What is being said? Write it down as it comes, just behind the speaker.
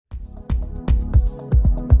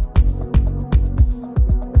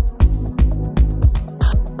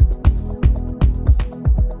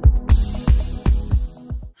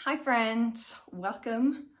friends,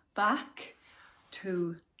 welcome back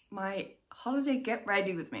to my holiday get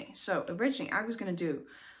ready with me. So originally I was going to do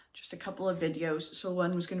just a couple of videos. So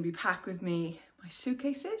one was going to be packed with me my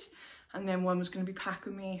suitcases, and then one was going to be packed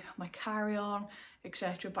with me my carry-on,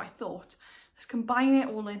 etc. But I thought, let's combine it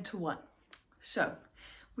all into one. So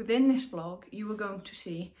within this vlog, you are going to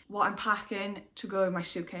see what I'm packing to go in my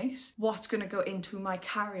suitcase, what's going to go into my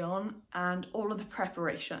carry-on, and all of the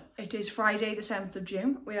preparation. It is Friday the 7th of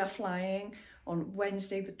June. We are flying on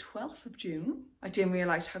Wednesday the 12th of June. I didn't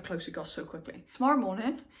realise how close it got so quickly. Tomorrow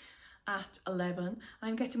morning at 11,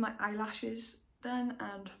 I'm getting my eyelashes done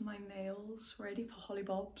and my nails ready for Holly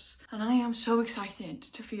Bobs, and I am so excited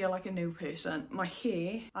to feel like a new person. My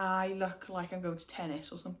hair, I look like I'm going to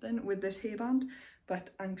tennis or something with this hairband,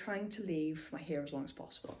 but I'm trying to leave my hair as long as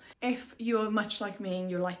possible. If you're much like me and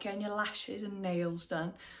you like getting your lashes and nails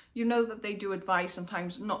done, you know that they do advise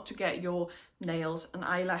sometimes not to get your nails and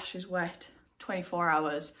eyelashes wet 24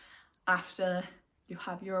 hours after you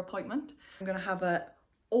have your appointment. I'm gonna have a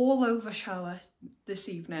all over shower this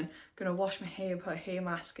evening. Gonna wash my hair, put a hair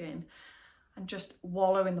mask in, and just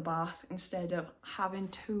wallow in the bath instead of having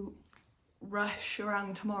to rush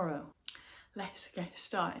around tomorrow. Let's get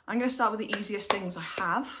started. I'm gonna start with the easiest things I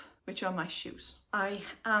have, which are my shoes. I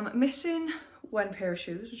am missing one pair of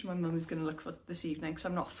shoes, which my mum is gonna look for this evening, because I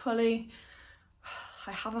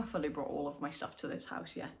haven't fully brought all of my stuff to this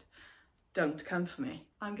house yet. Don't come for me.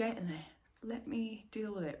 I'm getting there. Let me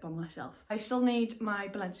deal with it by myself. I still need my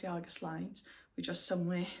Balenciaga slides, which are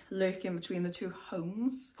somewhere lurking between the two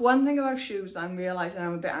homes. One thing about shoes that I'm realising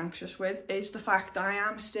I'm a bit anxious with is the fact that I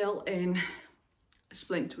am still in a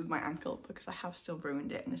splint with my ankle, because I have still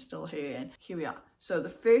ruined it and it's still hurting. Here we are. So the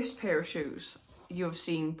first pair of shoes you have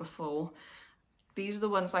seen before, these are the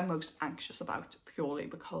ones I'm most anxious about, purely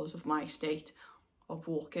because of my state of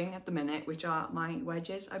walking at the minute, which are my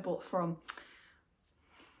wedges I bought from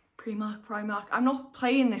Primark. I'm not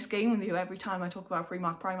playing this game with you every time I talk about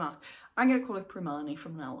Primark. I'm going to call it Primani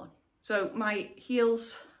from now on. So my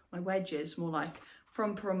heels, my wedges more like,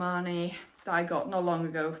 from Primani, that I got not long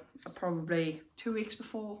ago, probably 2 weeks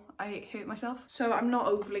before I hurt myself. So I'm not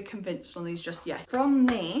overly convinced on these just yet. From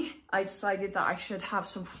there, I decided that I should have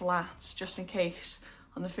some flats just in case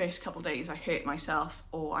on the first couple of days I hurt myself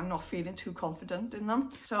or I'm not feeling too confident in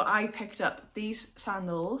them. So I picked up these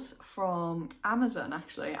sandals from Amazon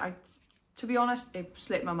actually. To be honest, it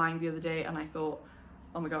slipped my mind the other day and I thought,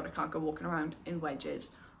 oh my god, I can't go walking around in wedges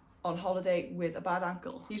on holiday with a bad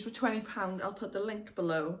ankle. These were £20, I'll put the link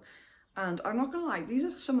below. And I'm not gonna lie, these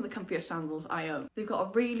are some of the comfiest sandals I own. They've got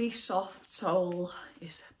a really soft sole,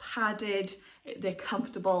 it's padded, they're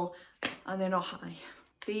comfortable, and they're not high.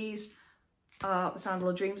 These are the sandal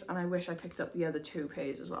of dreams, and I wish I picked up the other two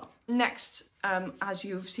pairs as well. Next, as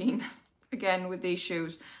you've seen, again with these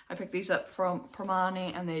shoes, I picked these up from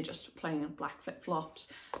Primani, and they're just plain black flip-flops.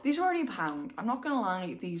 These are already £1. I'm not gonna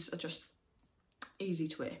lie, these are just easy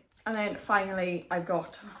to wear. And then finally, I've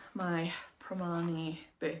got my Primani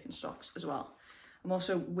Birkenstocks as well. I'm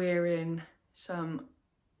also wearing some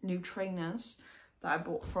new trainers that I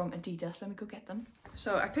bought from Adidas. Let me go get them.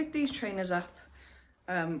 So I picked these trainers up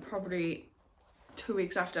probably 2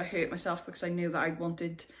 weeks after I hurt myself, because I knew that I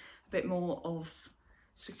wanted a bit more of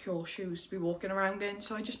secure shoes to be walking around in.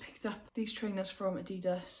 So I just picked up these trainers from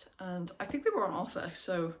Adidas, and I think they were on offer,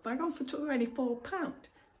 so bang on for £24.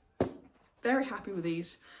 Very happy with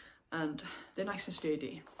these, and they're nice and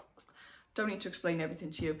sturdy. Don't need to explain everything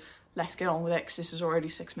to you. Let's get on with it, because this is already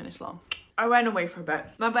 6 minutes long. I went away for a bit.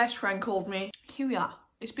 My best friend called me. Here we are.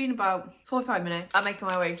 It's been about 45 minutes. I'm making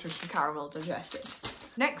my way through some caramel digestives.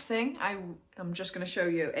 Next thing I'm just going to show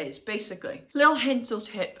you is basically a little hint or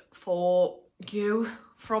tip for you,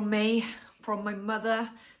 from me, from my mother.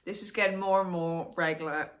 This is getting more and more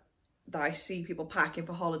regular that I see people packing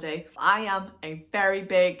for holiday. I am a very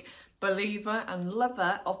big believer and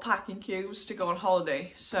lover of packing cubes to go on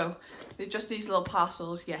holiday. So they're just these little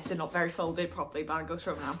parcels. Yes, they're not very folded properly, but I'll go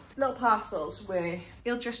through them now. Little parcels where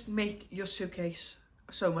it'll just make your suitcase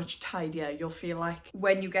so much tidier. You'll feel like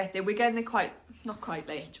when you get there, we're getting there not quite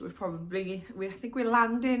late. I think we're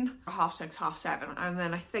landing at 6:30, 7:30, and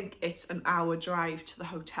then I think it's an hour drive to the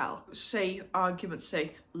hotel. Say, argument's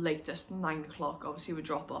sake, latest 9 o'clock, obviously with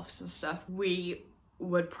drop-offs and stuff. We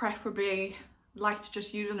would preferably like to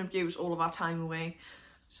just use and abuse all of our time away.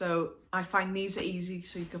 So I find these are easy,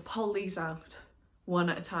 so you can pull these out one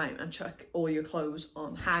at a time and chuck all your clothes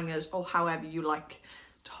on hangers, or however you like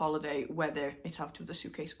to holiday, whether it's out of the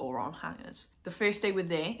suitcase or on hangers. The first day we're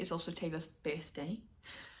there is also Taylor's birthday,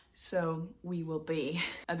 so we will be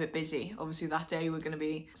a bit busy. Obviously that day we're going to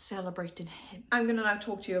be celebrating him. I'm going to now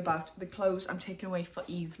talk to you about the clothes I'm taking away for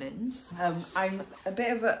evenings. I'm a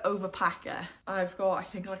bit of an overpacker. I've got, I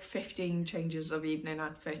think, like 15 changes of evening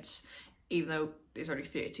outfits, even though there's only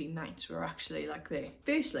 13 nights we're actually like there.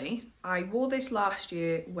 Firstly, I wore this last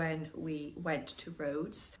year when we went to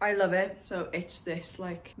Rhodes. I love it. So it's this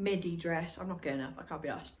like midi dress. I'm not getting up, I can't be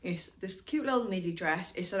arsed. It's this cute little midi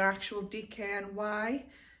dress. It's an actual DKNY.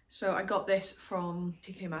 So I got this from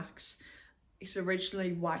TK Maxx. It's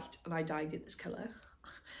originally white and I dyed it this colour.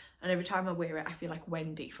 And every time I wear it, I feel like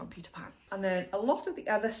Wendy from Peter Pan. And then a lot of the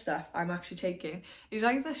other stuff I'm actually taking is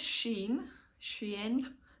either Shein.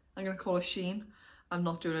 I'm going to call it Shein. I'm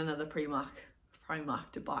not doing another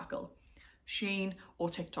Primark debacle. Shein or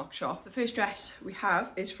TikTok shop. The first dress we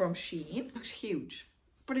have is from Shein. It looks huge,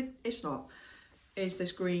 but it's not. Is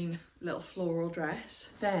this green little floral dress.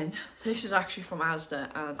 Then this is actually from Asda,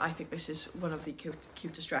 and I think this is one of the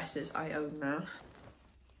cutest dresses I own now.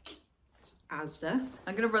 It's Asda.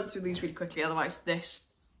 I'm going to run through these really quickly, otherwise this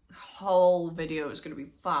whole video is going to be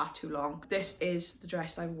far too long. This is the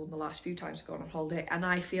dress I've worn the last few times I've gone on holiday, and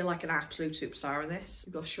I feel like an absolute superstar in this.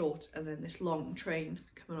 We've got shorts and then this long train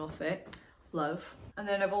coming off it. Love. And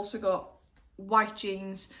then I've also got white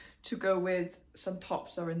jeans to go with some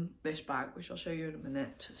tops that are in this bag, which I'll show you in a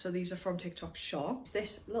minute. So these are from TikTok shop. It's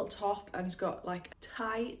this little top and it's got like a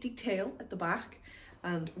tie detail at the back,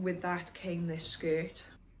 and with that came this skirt.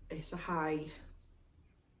 It's a high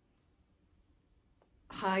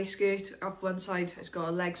skirt up one side. It's got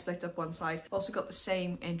a leg split up one side. Also got the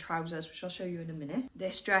same in trousers, which I'll show you in a minute.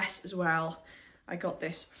 This dress as well, I got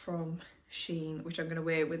this from Shein, which I'm going to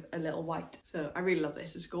wear with a little white. So I really love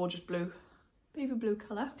this. It's a gorgeous blue, baby blue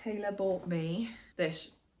colour. Taylor bought me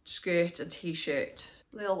this skirt and t-shirt,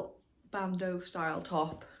 little bandeau style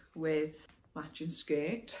top with matching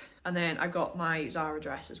skirt. And then I got my Zara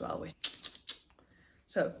dress as well.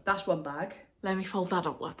 So that's one bag. Let me fold that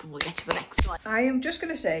up and we'll get to the next one. I am just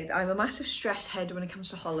going to say that I'm a massive stress head when it comes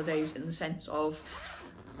to holidays, in the sense of,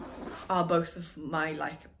 are both of my,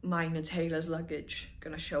 like, mine and Taylor's luggage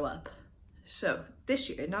going to show up? So this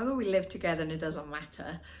year, now that we live together and it doesn't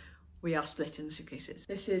matter, we are splitting the suitcases.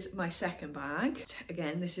 This is my second bag.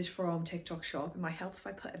 Again, this is from TikTok shop. It might help if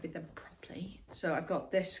I put everything properly. So I've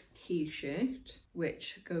got this t-shirt,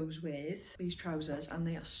 which goes with these trousers, and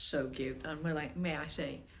they are so cute. And we're like, may I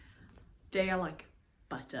say, they are like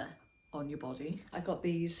butter on your body. I got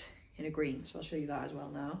these in a green, so I'll show you that as well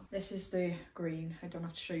now. This is the green. I don't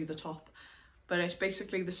have to show you the top, but it's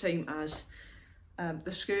basically the same as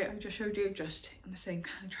the skirt I just showed you, just in the same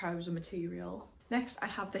kind of trouser material. Next, I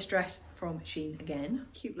have this dress from Shein again.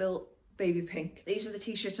 Cute little baby pink. These are the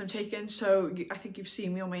t-shirts I'm taking. So I think you've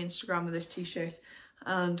seen me on my Instagram with this t-shirt,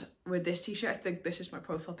 and with this t-shirt, I think this is my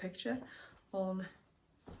profile picture on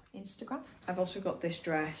Instagram. I've also got this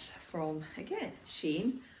dress from, again,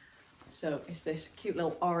 Shein. So it's this cute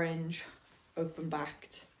little orange open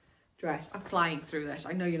backed dress. I'm flying through this.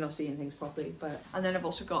 I know you're not seeing things properly, but, and then I've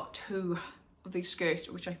also got two of these skirts,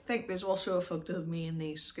 which I think there's also a photo of me in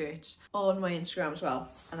these skirts on my Instagram as well.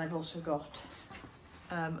 And I've also got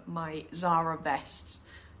my Zara vests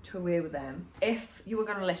to wear with them. If you were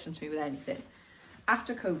going to listen to me with anything,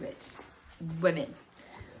 after COVID, women,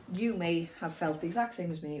 you may have felt the exact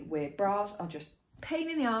same as me, where bras are just pain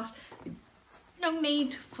in the arse. No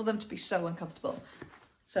need for them to be so uncomfortable.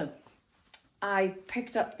 So I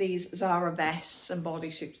picked up these Zara vests and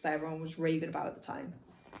bodysuits that everyone was raving about at the time.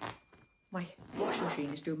 My washing machine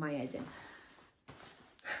is doing my head in.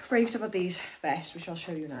 Raved about these vests, which I'll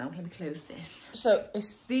show you now. Let me close this. So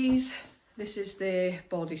it's these. This is the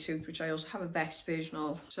bodysuit, which I also have a vest version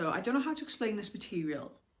of. So I don't know how to explain this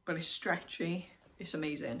material, but it's stretchy. It's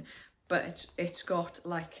amazing. But it's got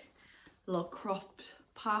like a little cropped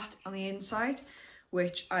part on the inside,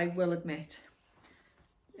 which I will admit,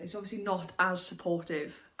 it's obviously not as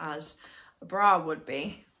supportive as a bra would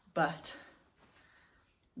be, but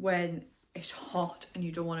when it's hot and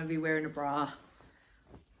you don't want to be wearing a bra,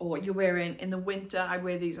 or you're wearing, in the winter, I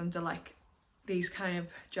wear these under like these kind of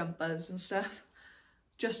jumpers and stuff,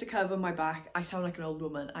 just to cover my back. I sound like an old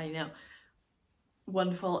woman, I know.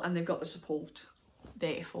 Wonderful, and they've got the support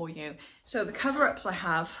there for you. So the cover-ups I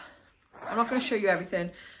have, I'm not going to show you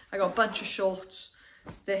everything. I got a bunch of shorts.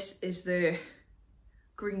 This is the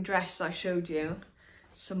green dress I showed you.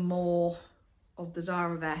 Some more of the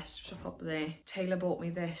Zara vest, which I've got there. Taylor bought me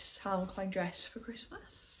this Calvin Klein dress for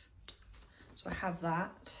Christmas, so I have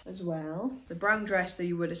that as well. The brown dress that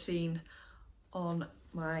you would have seen on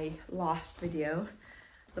my last video.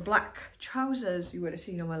 The black trousers you would have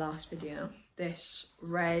seen on my last video. This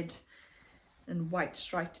red and white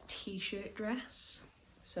striped t-shirt dress.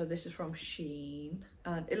 So this is from Shein,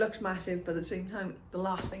 and it looks massive, but at the same time, the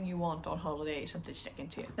last thing you want on holiday is something sticking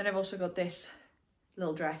to you. Then I've also got this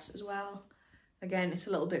little dress as well. Again, it's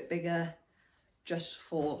a little bit bigger just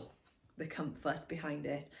for the comfort behind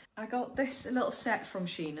it. I got this little set from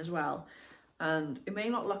Shein as well, and it may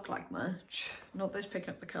not look like much, not that it's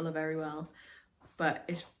picking up the colour very well, but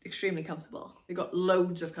it's extremely comfortable. They've got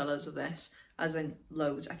loads of colours of this, as in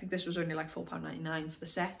loads. I think this was only like £4.99 for the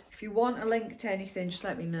set. If you want a link to anything, just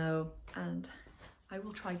let me know and I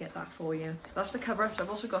will try get that for you. That's the cover ups.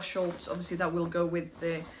 I've also got shorts, obviously, that will go with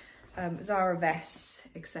the Zara vests,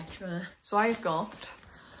 etc. So I've got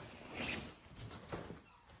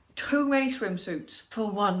too many swimsuits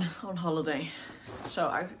for one on holiday. So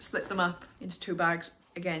I've split them up into 2 bags,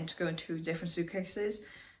 again, to go in 2 different suitcases.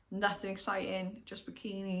 Nothing exciting, just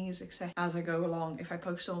bikinis, etc. As I go along, if I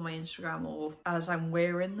post them on my Instagram or as I'm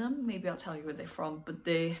wearing them, maybe I'll tell you where they're from, but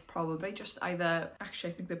they're probably just either,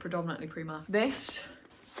 actually I think they're predominantly Primark. This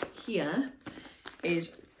here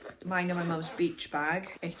is mine and my mum's beach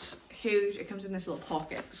bag. It's huge, it comes in this little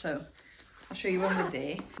pocket, so I'll show you one with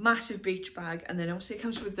there. Massive beach bag, and then obviously it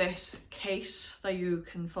comes with this case that you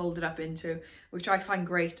can fold it up into, which I find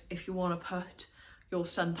great if you want to put your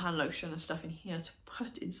suntan lotion and stuff in here to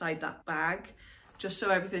put inside that bag, just so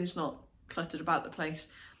everything's not cluttered about the place.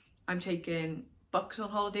 I'm taking books on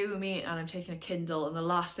holiday with me, and I'm taking a Kindle, and the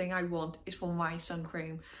last thing I want is for my sun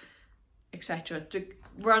cream, etc., to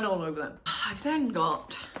run all over them. I've then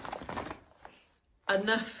got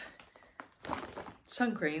enough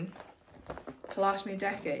sun cream to last me a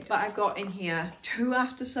decade, but I've got in here 2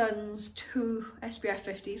 After Suns, 2 SPF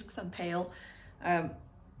 50s because I'm pale,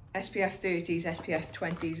 SPF 30s, SPF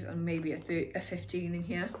 20s, and maybe a 15 in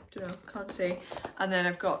here. Don't know, can't see. And then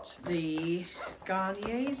I've got the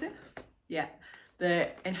Garnier, is it? Yeah, the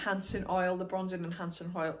enhancing oil, the bronzing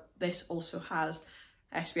enhancing oil. This also has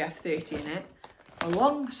SPF 30 in it.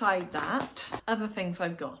 Alongside that, other things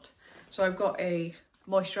I've got. So I've got a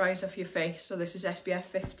moisturiser for your face. So this is SPF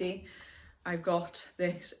 50. I've got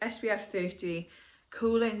this SPF 30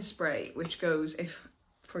 cooling spray, which goes, if,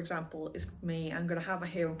 for example, is me, I'm going to have my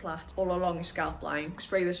hair on plait all along your scalp line.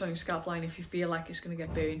 Spray this on your scalp line if you feel like it's going to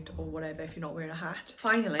get burnt or whatever, if you're not wearing a hat.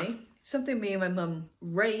 Finally, something me and my mum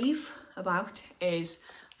rave about is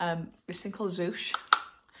this thing called Zoosh.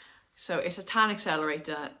 So it's a tan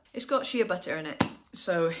accelerator. It's got shea butter in it,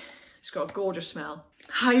 so it's got a gorgeous smell.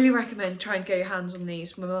 Highly recommend trying to get your hands on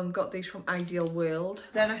these. My mum got these from Ideal World.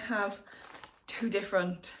 Then I have 2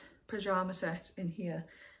 different pyjama sets in here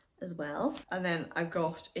as well, and then I've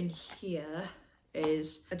got in here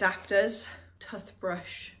is adapters,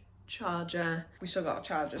 toothbrush, charger. We still got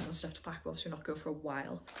chargers and stuff to pack, but obviously not go for a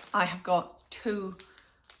while. I have got 2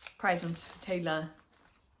 presents for Taylor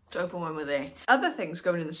to open when we're there. Other things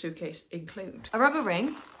going in the suitcase include a rubber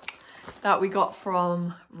ring that we got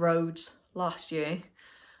from Rhodes last year.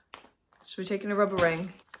 So we're taking a rubber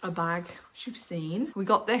ring, a bag, which you've seen. We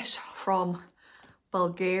got this from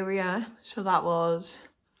Bulgaria, so that was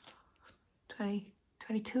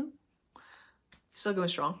 2022, still going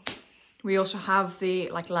strong. We also have the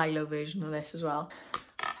like Lilo version of this as well,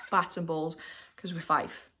 bats and balls, because we're 5.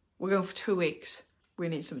 We're going for 2 weeks. We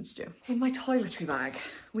need something to do. In my toiletry bag,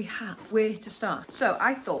 we have where to start. So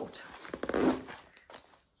I thought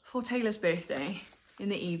for Taylor's birthday in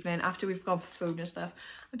the evening, after we've gone for food and stuff,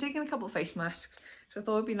 I'm taking a couple of face masks. So I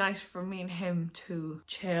thought it'd be nice for me and him to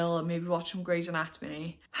chill and maybe watch some Grey's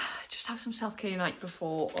Anatomy. Just have some self-care night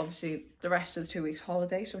before, obviously, the rest of the 2 weeks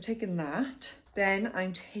holiday. So I'm taking that. Then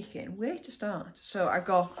I'm taking, where to start? So I've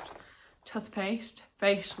got toothpaste,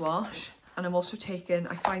 face wash, and I'm also taking,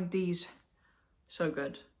 I find these so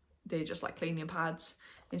good. They're just like cleaning pads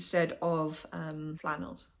instead of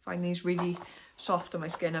flannels. I find these really soft on my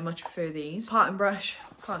skin. I much prefer these. Parting brush,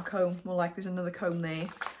 part comb, more like there's another comb there.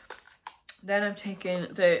 Then I'm taking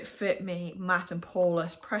the Fit Me Matte and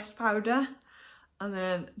Poreless pressed powder, and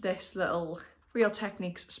then this little Real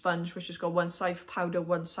Techniques sponge, which has got one side for powder,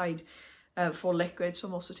 one side for liquid. So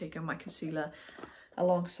I'm also taking my concealer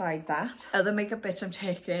alongside that. Other makeup bits I'm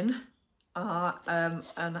taking are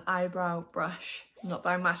an eyebrow brush. Not that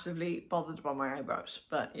I'm massively bothered about my eyebrows,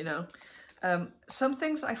 but you know. Some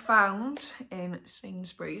things I found in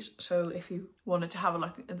Sainsbury's, so if you wanted to have a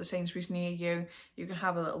look at the Sainsbury's near you, you can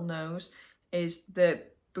have a little nose, is the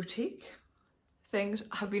boutique things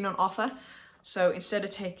have been on offer. So instead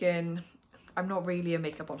of taking, I'm not really a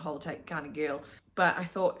makeup on holiday kind of girl, but I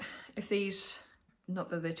thought if these, not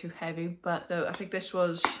that they're too heavy, but so I think this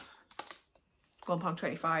was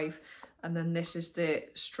 £1.25, and then this is the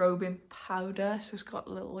strobing powder, so it's got a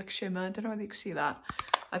little like shimmer. I don't know whether you can see that.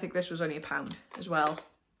 I think this was only £1 as well.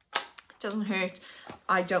 It doesn't hurt.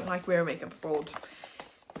 I don't like wearing makeup abroad.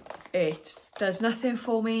 It does nothing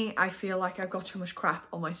for me. I feel like I've got too much crap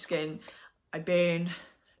on my skin. I burn.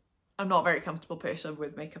 I'm not a very comfortable person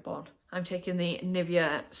with makeup on. I'm taking the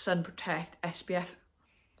Nivea Sun Protect SPF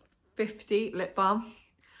 50 lip balm.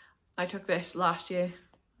 I took this last year.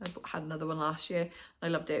 I had another one last year. I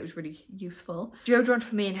loved it. It was really useful. Deodorant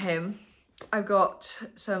for me and him. I've got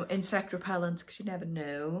some insect repellent because you never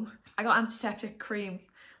know. I got antiseptic cream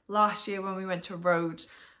last year when we went to Rhodes.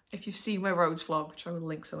 If you've seen my Rhodes vlog, which I will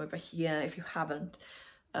link somewhere over here if you haven't,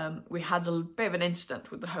 we had a bit of an incident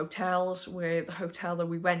with the hotels where the hotel that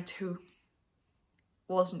we went to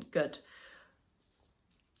wasn't good.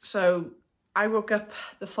 So I woke up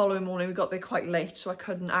the following morning, we got there quite late, so I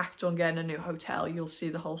couldn't act on getting a new hotel. You'll see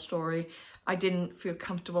the whole story. I didn't feel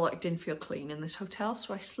comfortable, I didn't feel clean in this hotel,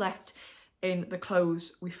 so I slept in the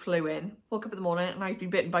clothes we flew in. Woke up in the morning and I'd been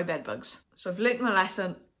bitten by bed bugs. So I've learnt my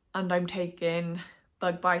lesson and I'm taking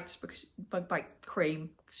bug bites, because bug bite cream,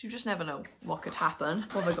 because you just never know what could happen.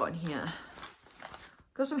 What have I got in here?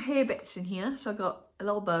 Got some hair bits in here. So I got a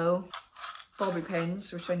little bow, bobby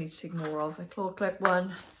pins, which I need to take more of, a claw clip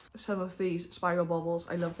one, some of these spiral bobbles,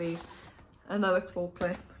 I love these, another claw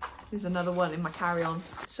clip, there's another one in my carry-on.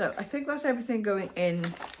 So I think that's everything going in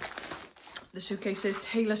the suitcases.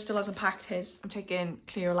 Taylor still hasn't packed his. I'm taking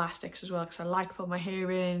clear elastics as well because I like putting my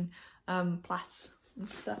hair in plaits and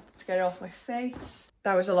stuff to get it off my face.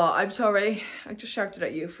 That was a lot. I'm sorry. I just shouted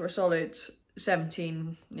at you for a solid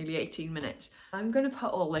 17, nearly 18 minutes. I'm going to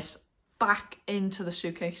put all this back into the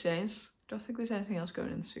suitcases. Don't think there's anything else going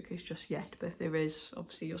in the suitcase just yet, but if there is,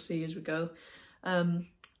 obviously you'll see as we go.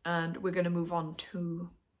 And we're going to move on to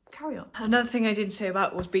carry-on. Another thing I didn't say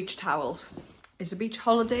about was beach towels. It's a beach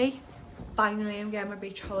holiday. Finally, I'm getting my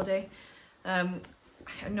beach holiday. I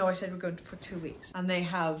know I said we're going for 2 weeks, and they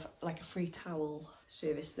have like a free towel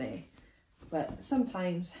service there. But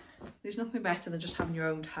sometimes there's nothing better than just having your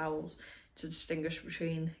own towels to distinguish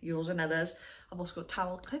between yours and others. I've also got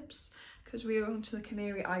towel clips because we are going to the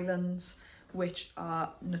Canary Islands, which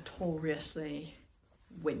are notoriously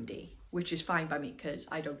windy, which is fine by me because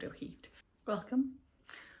I don't do heat. Welcome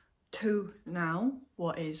to now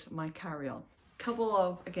what is my carry-on. Couple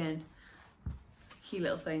of, again, key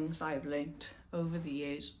little things I've learned over the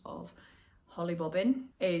years of hollybobbing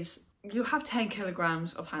is you have 10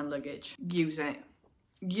 kilograms of hand luggage. Use it.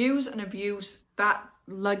 Use and abuse that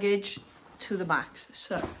luggage to the max.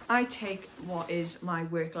 So I take what is my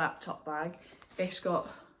work laptop bag. It's got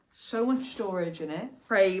so much storage in it.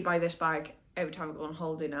 Pray by this bag every time I go on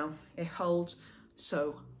holiday now. It holds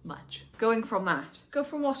so much. Going from that, go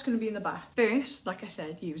from what's going to be in the back. First, like I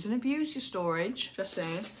said, use and abuse your storage, just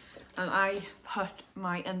saying. And I put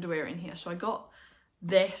my underwear in here. So I got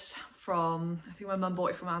this from, I think my mum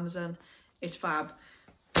bought it from Amazon. It's fab.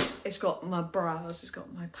 It's got my bras, it's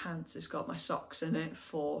got my pants, it's got my socks in it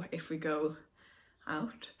for if we go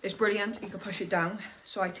out. It's brilliant, you can push it down.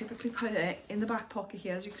 So I typically put it in the back pocket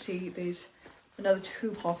here. As you can see, there's another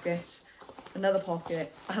 2 pockets, another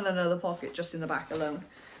pocket and another pocket just in the back alone.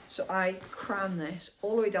 So I cram this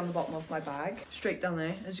all the way down the bottom of my bag, straight down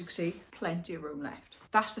there. As you can see, plenty of room left.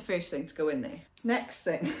 That's the first thing to go in there. Next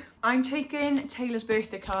thing, I'm taking Taylor's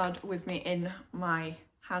birthday card with me in my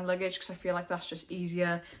hand luggage because I feel like that's just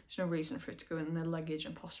easier. There's no reason for it to go in the luggage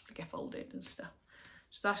and possibly get folded and stuff.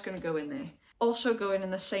 So that's going to go in there. Also going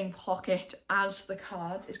in the same pocket as the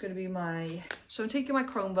card is going to be my... So I'm taking my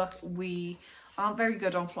Chromebook. We aren't very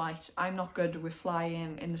good on flights. I'm not good with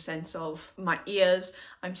flying in the sense of my ears.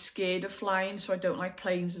 I'm scared of flying, so I don't like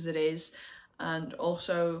planes as it is. And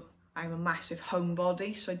also I'm a massive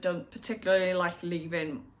homebody, so I don't particularly like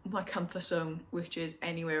leaving my comfort zone, which is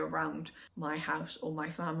anywhere around my house or my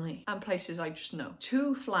family and places I just know.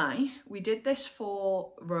 To fly, we did this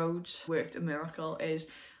for Rhodes, worked a miracle, is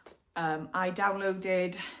I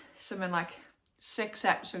downloaded something like 6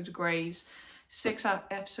 episodes of Grey's, 6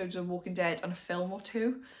 episodes of Walking Dead and a film or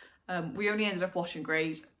 2. We only ended up watching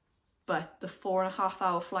Grey's, but the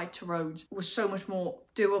 4.5-hour flight to Rhodes was so much more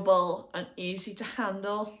doable and easy to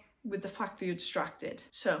handle with the fact that you're distracted.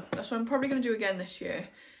 So that's what I'm probably going to do again this year,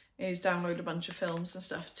 is download a bunch of films and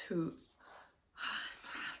stuff to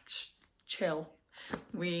just chill.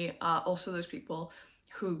 We are also those people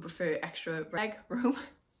who prefer extra leg room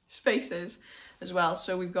spaces as well,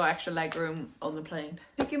 so we've got extra leg room on the plane.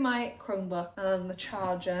 Taking my Chromebook and the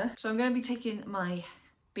charger. So I'm going to be taking my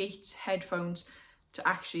Beats headphones to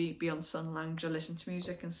actually be on Sun Lounge and listen to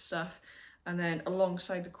music and stuff. And then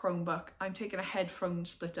alongside the Chromebook, I'm taking a headphone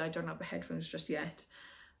splitter. I don't have the headphones just yet.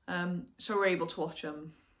 So we're able to watch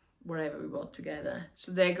them whatever we want together.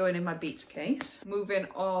 So they're going in my Beats case. Moving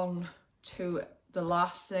on to the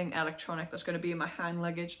last thing electronic that's going to be in my hand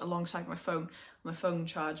luggage alongside my phone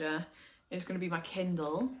charger is going to be my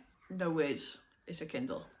Kindle. No words, it's a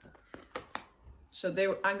Kindle. So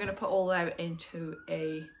I'm going to put all them into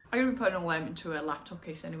I'm going to be putting all them into a laptop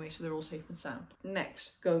case anyway, so they're all safe and sound.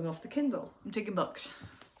 Next, going off the Kindle, I'm taking books.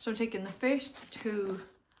 So I'm taking the first 2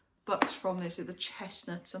 books from this, the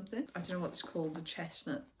Chestnut something. I don't know what it's called, the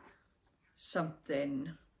Chestnut something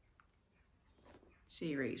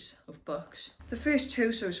series of books. The first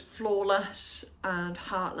 2, so it's Flawless and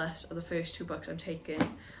Heartless, are the first 2 books I'm taking.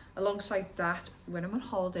 Alongside that, when I'm on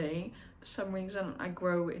holiday, for some reason I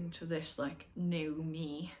grow into this like new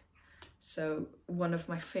me. So one of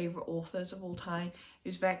my favourite authors of all time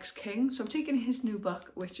is Vex King. So I'm taking his new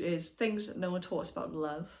book, which is Things That No One Taught Us About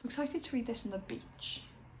Love. I'm excited to read this on the beach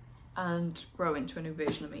and grow into a new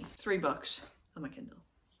version of me. 3 books on my Kindle.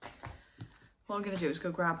 What I'm going to do is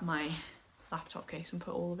go grab my laptop case and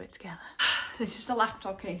put all of it together. This is the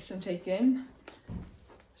laptop case I'm taking.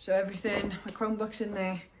 So everything, my Chromebook's in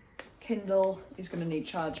there. Kindle is going to need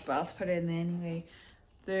charge, but I'll have to put it in there anyway.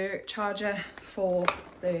 The charger for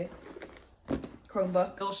the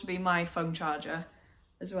Chromebook will also be my phone charger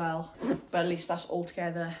as well, but at least that's all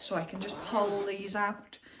together, so I can just pull these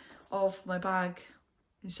out of my bag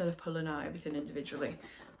instead of pulling out everything individually.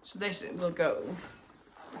 So this will go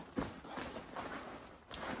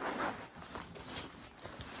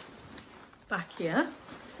back here,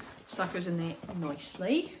 so that goes in there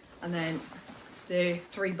nicely, and then the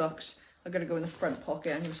 3 books are going to go in the front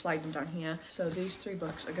pocket. I'm going to slide them down here. So these 3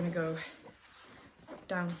 books are going to go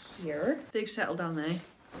down here. They've settled down there.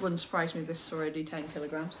 Wouldn't surprise me if this is already 10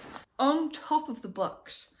 kilograms. On top of the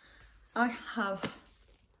books, I have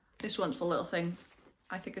this wonderful little thing.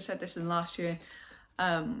 I think I said this in last year.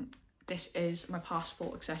 This is my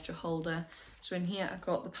passport, etc. holder. So in here I've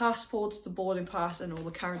got the passports, the boarding pass, and all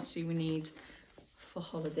the currency we need for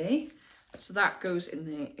holiday. So that goes in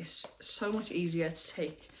there. It's so much easier to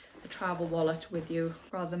take a travel wallet with you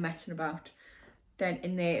rather than messing about. Then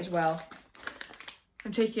in there as well,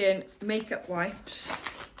 I'm taking makeup wipes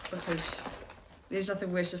because there's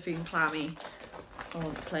nothing worse than feeling clammy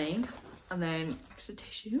on the plane. And then extra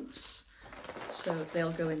tissues, so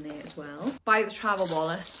they'll go in there as well. By the travel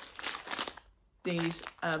wallet, these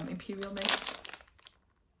Imperial Mints.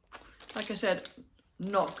 Like I said,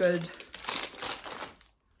 not good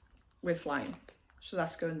with flying, so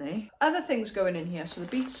that's going there. Other things going in here, so the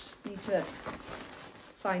Beats need to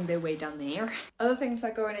find their way down there. Other things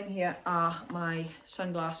that go in here are my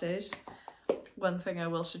sunglasses. One thing I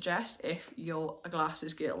will suggest, if you're a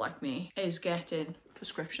glasses girl like me, is getting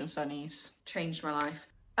prescription sunnies. Changed my life.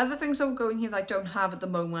 Other things that will go in here that I don't have at the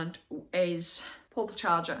moment is portable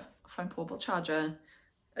charger. I find portable charger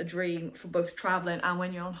a dream for both traveling and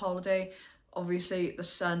when you're on holiday. Obviously the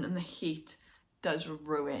sun and the heat does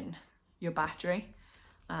ruin your battery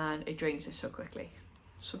and it drains it so quickly,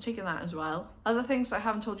 so I'm taking that as well. Other things I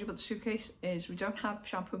haven't told you about the suitcase is we don't have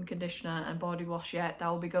shampoo and conditioner and body wash yet. That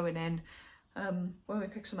will be going in when we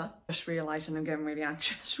pick some up. Just realising I'm getting really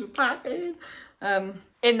anxious with packing.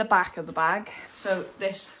 In the back of the bag, so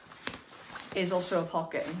this is also a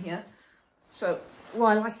pocket in here. So what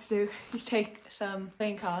I like to do is take some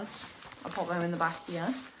playing cards, I'll pop them in the back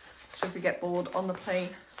here, so if we get bored on the plane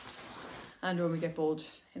and when we get bored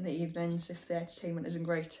in the evenings, if the entertainment isn't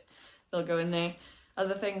great, they'll go in there.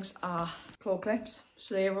 Other things are claw clips,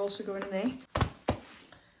 so they are also going in there.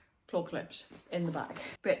 Claw clips in the bag.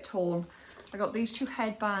 Bit torn. I got these 2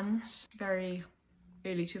 headbands, very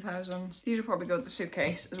early 2000s. These will probably go in the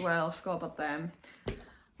suitcase as well, I forgot about them.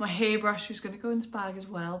 My hairbrush is going to go in this bag as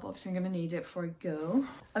well, but obviously I'm going to need it before I go.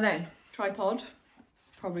 And then tripod,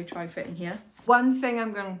 probably try fit in here. One thing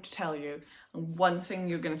I'm going to tell you, and one thing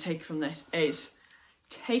you're going to take from this is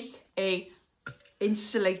take a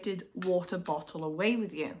insulated water bottle away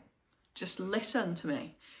with you. Just listen to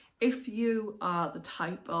me. If you are the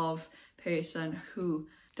type of person who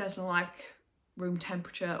doesn't like room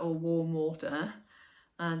temperature or warm water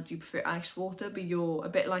and you prefer ice water, but you're a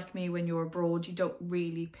bit like me when you're abroad, you don't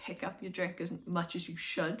really pick up your drink as much as you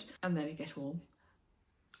should and then it gets warm.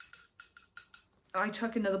 I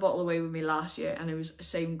took another bottle away with me last year and it was a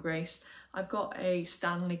saving grace. I've got a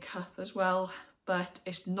Stanley cup as well, but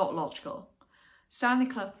it's not logical.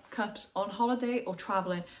 Stanley cups on holiday or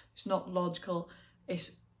traveling, it's not logical.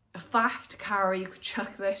 It's a faff to carry. You could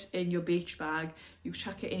chuck this in your beach bag, you could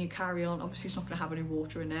chuck it in your carry-on. Obviously it's not going to have any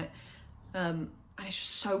water in it, and it's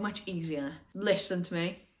just so much easier. Listen to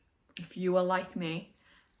me, if you are like me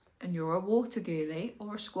and you're a water girly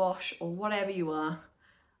or a squash or whatever you are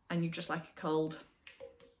and you just like it cold,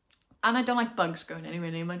 And I don't like bugs going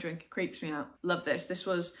anywhere near my drink. It creeps me out. Love this. This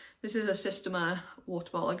is a Systema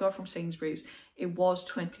water bottle I got from Sainsbury's. It was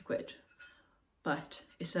 20 quid, but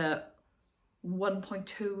it's a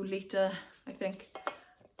 1.2 litre, I think,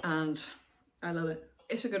 and I love it.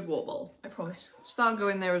 It's a good water bottle, I promise. So that'll go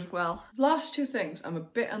in there as well. Last two things, I'm a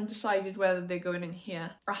bit undecided whether they're going in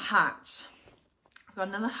here, are hats. I've got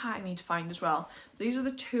another hat I need to find as well. These are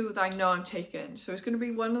the two that I know I'm taking. So it's going to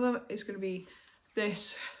be, one of them is going to be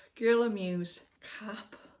this GRWM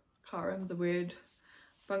cap. Can't remember the word.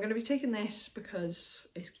 But I'm going to be taking this because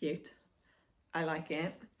it's cute. I like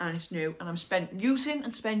it and it's new and I'm using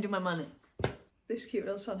and spending my money. This cute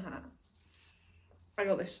little sun hat. I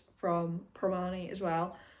got this from Promani as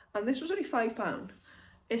well, and this was only £5.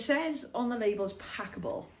 It says on the label it's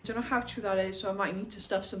packable. I don't know how true that is, so I might need to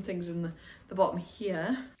stuff some things in the bottom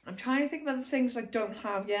here. I'm trying to think about the things I don't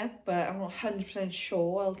have yet, but I'm not 100%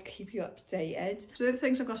 sure. I'll keep you updated. So the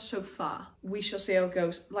things I've got so far, we shall see how it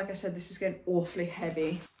goes. Like I said, this is getting awfully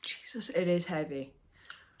heavy. Jesus, it is heavy.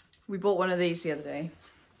 We bought one of these the other day.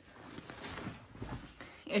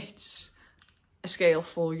 It's a scale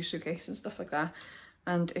for your suitcase and stuff like that.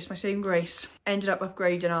 And it's my saving grace. Ended up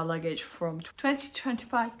upgrading our luggage from 20 to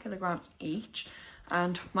 25 kilograms each,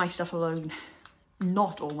 and my stuff alone,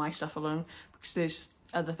 not all my stuff alone, because there's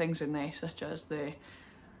other things in there such as the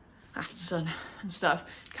aftersun and stuff,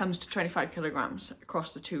 comes to 25 kilograms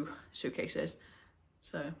across the two suitcases.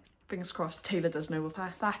 So fingers crossed Taylor doesn't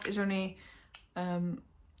overpack. That is only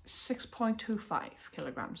 6.25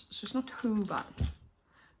 kilograms, so it's not too bad.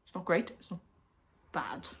 It's not great, it's not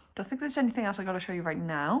bad. Don't think there's anything else I gotta show you right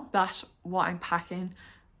now. That's what I'm packing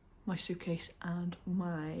my suitcase and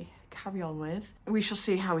my carry-on with. We shall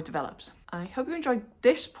see how it develops. I hope you enjoyed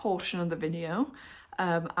this portion of the video.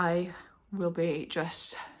 I will be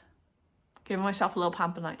just giving myself a little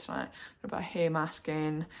pamper night tonight. About hair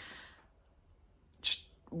masking, just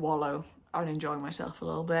wallow and enjoy myself a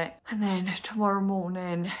little bit. And then tomorrow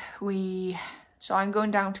morning so I'm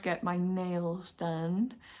going down to get my nails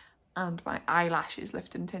done and my eyelashes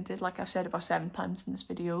lifted and tinted, like I've said about 7 times in this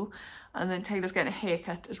video. And then Taylor's getting a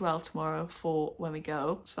haircut as well tomorrow for when we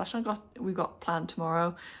go. So that's what we got planned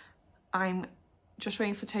tomorrow. I'm just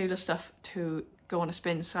waiting for Taylor's stuff to go on a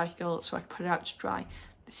spin cycle so I can put it out to dry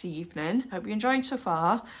this evening. I hope you're enjoying so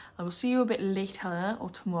far. I will see you a bit later or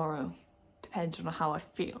tomorrow, depending on how I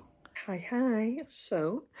feel. Hi.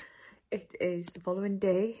 So it is the following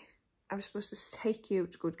day. I was supposed to take you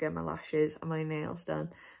to go to get my lashes and my nails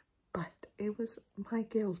done, but it was my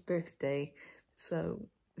girl's birthday, so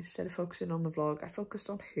instead of focusing on the vlog, I focused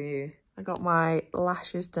on her. I got my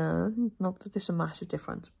lashes done, not that there's a massive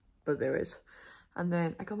difference, but there is. And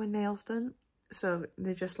then I got my nails done, so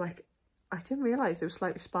they're just like, I didn't realise they were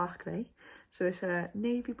slightly sparkly. So it's a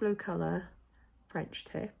navy blue colour French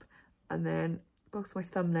tip, and then both my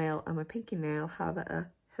thumbnail and my pinky nail have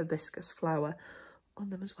a hibiscus flower on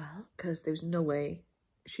them as well, because there was no way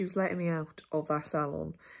she was letting me out of that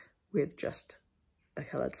salon with just a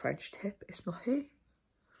coloured French tip. It's not her.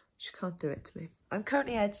 She can't do it to me. I'm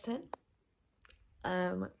currently editing,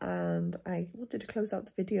 and I wanted to close out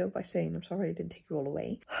the video by saying I'm sorry I didn't take you all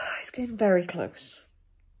away. It's getting very close,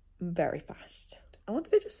 very fast. I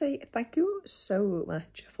wanted to just say thank you so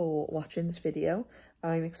much for watching this video.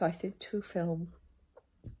 I'm excited to film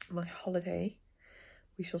my holiday.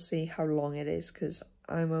 We shall see how long it is, because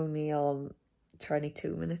I'm only on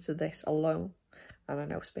 22 minutes of this alone, and I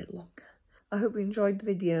know it's a bit longer. I hope you enjoyed the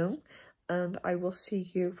video, and I will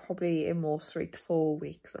see you probably in more 3 to 4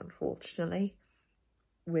 weeks, unfortunately,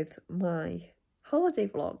 with my holiday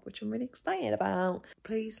vlog, which I'm really excited about.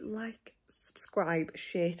 Please like, subscribe,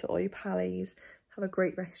 share to all your pallies. Have a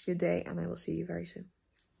great rest of your day, and I will see you very soon.